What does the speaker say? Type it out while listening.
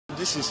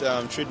This is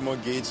Trademore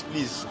Gate.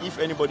 Please, if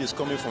anybody is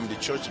coming from the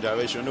church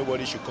direction,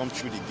 nobody should come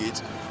through the gate.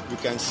 You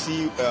can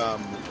see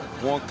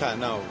one car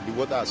now. The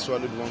water has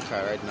swallowed one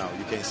car right now.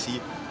 You can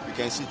see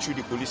through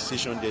the police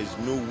station. There is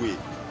no way.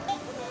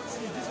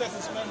 See, this guy is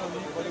smelling on me,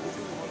 but they will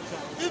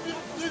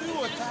do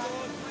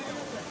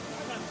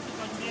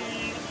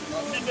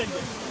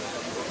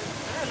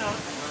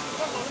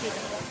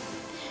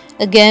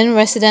Again,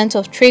 residents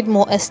of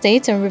Trademore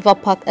Estate and River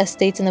Park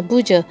Estate in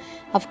Abuja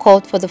have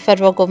called for the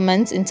federal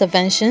government's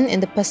intervention in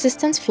the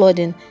persistent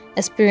flooding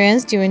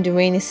experienced during the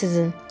rainy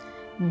season.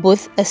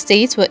 Both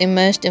estates were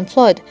immersed in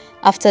flood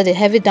after the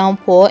heavy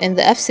downpour in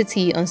the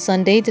FCT on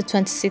Sunday, the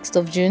 26th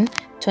of June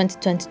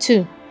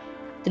 2022.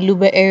 The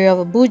Lube area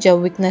of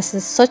Abuja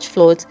witnesses such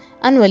floods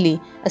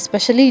annually,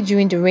 especially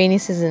during the rainy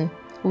season,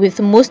 with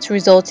most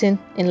resulting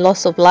in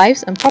loss of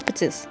lives and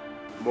properties.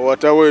 But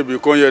water will be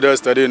come here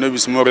yesterday, no be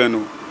small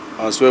rain.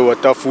 And so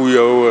water full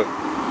here.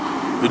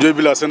 You do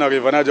be like Sena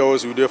River, Naja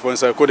was there for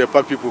inside. Cause the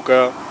park people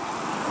carry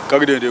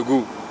them they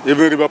go.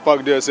 Even River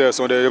Park there say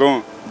so they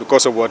run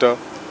because of water.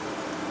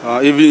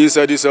 Even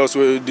inside this house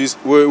where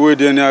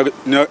they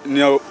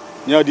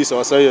near this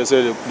house here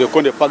say they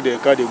come they park their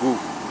car they go.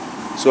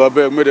 So I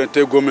beg me them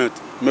take government,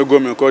 make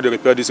government call they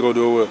repair this road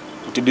over.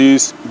 To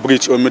this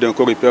bridge or make them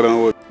call repair and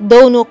road.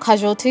 Though no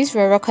casualties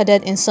were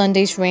recorded in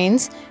Sunday's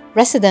rains,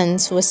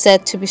 residents were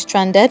said to be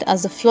stranded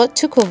as the flood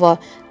took over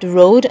the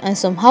road and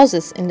some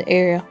houses in the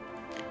area.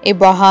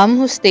 Abraham,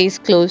 who stays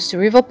close to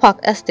River Park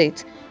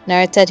Estate,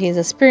 narrated his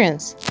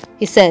experience.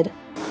 He said,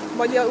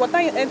 "But the water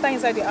enter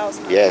inside the house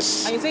now.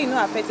 Yes. And you say you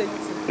not affect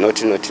anything?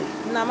 Nothing.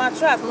 No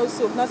mattress, no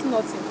soap, nothing.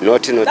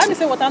 Nothing. That means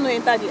say water no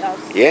enter the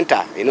house. You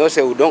enter. You know,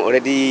 say we don't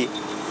already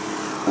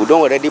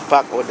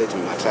pack all the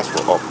mattress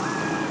for up.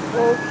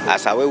 Okay.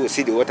 As our way we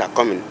see the water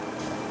coming,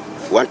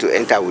 we want to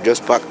enter, we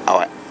just pack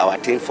our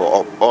thing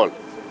for up all.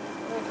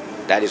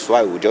 That is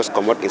why we just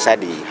come out inside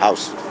the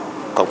house.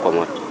 Come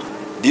out.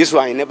 This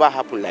one never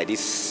happened like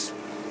this.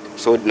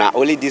 So now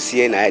only this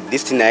year,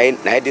 this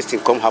thing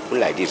come happen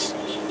like this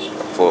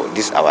for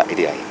this our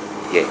area.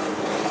 Yeah.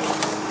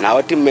 Now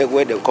what make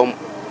where they come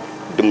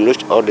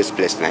demolish all this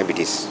place now be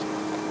this.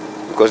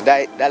 Because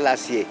that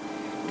last year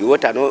the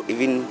water not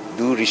even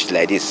do reach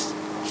like this.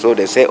 So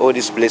they say all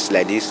this place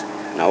like this,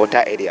 now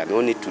water area,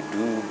 no need to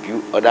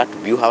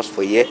build house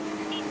for here,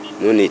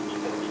 no need.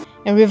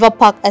 In River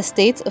Park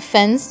Estate, a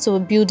fence to a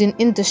building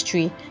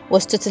industry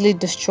was totally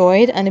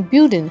destroyed and a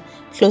building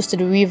close to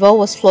the river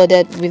was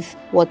flooded with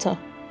water.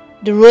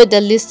 The road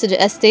that leads to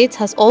the estate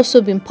has also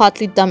been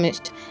partly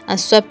damaged and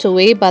swept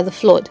away by the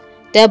flood,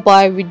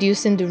 thereby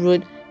reducing the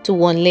road to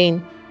one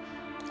lane.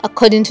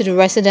 According to the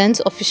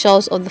residents,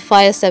 officials of the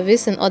fire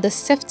service and other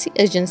safety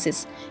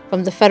agencies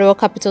from the Federal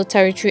Capital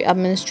Territory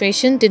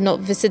Administration did not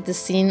visit the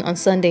scene on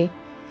Sunday.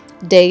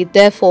 They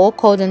therefore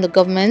called on the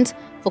government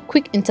for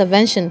quick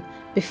intervention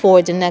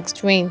before the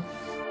next rain.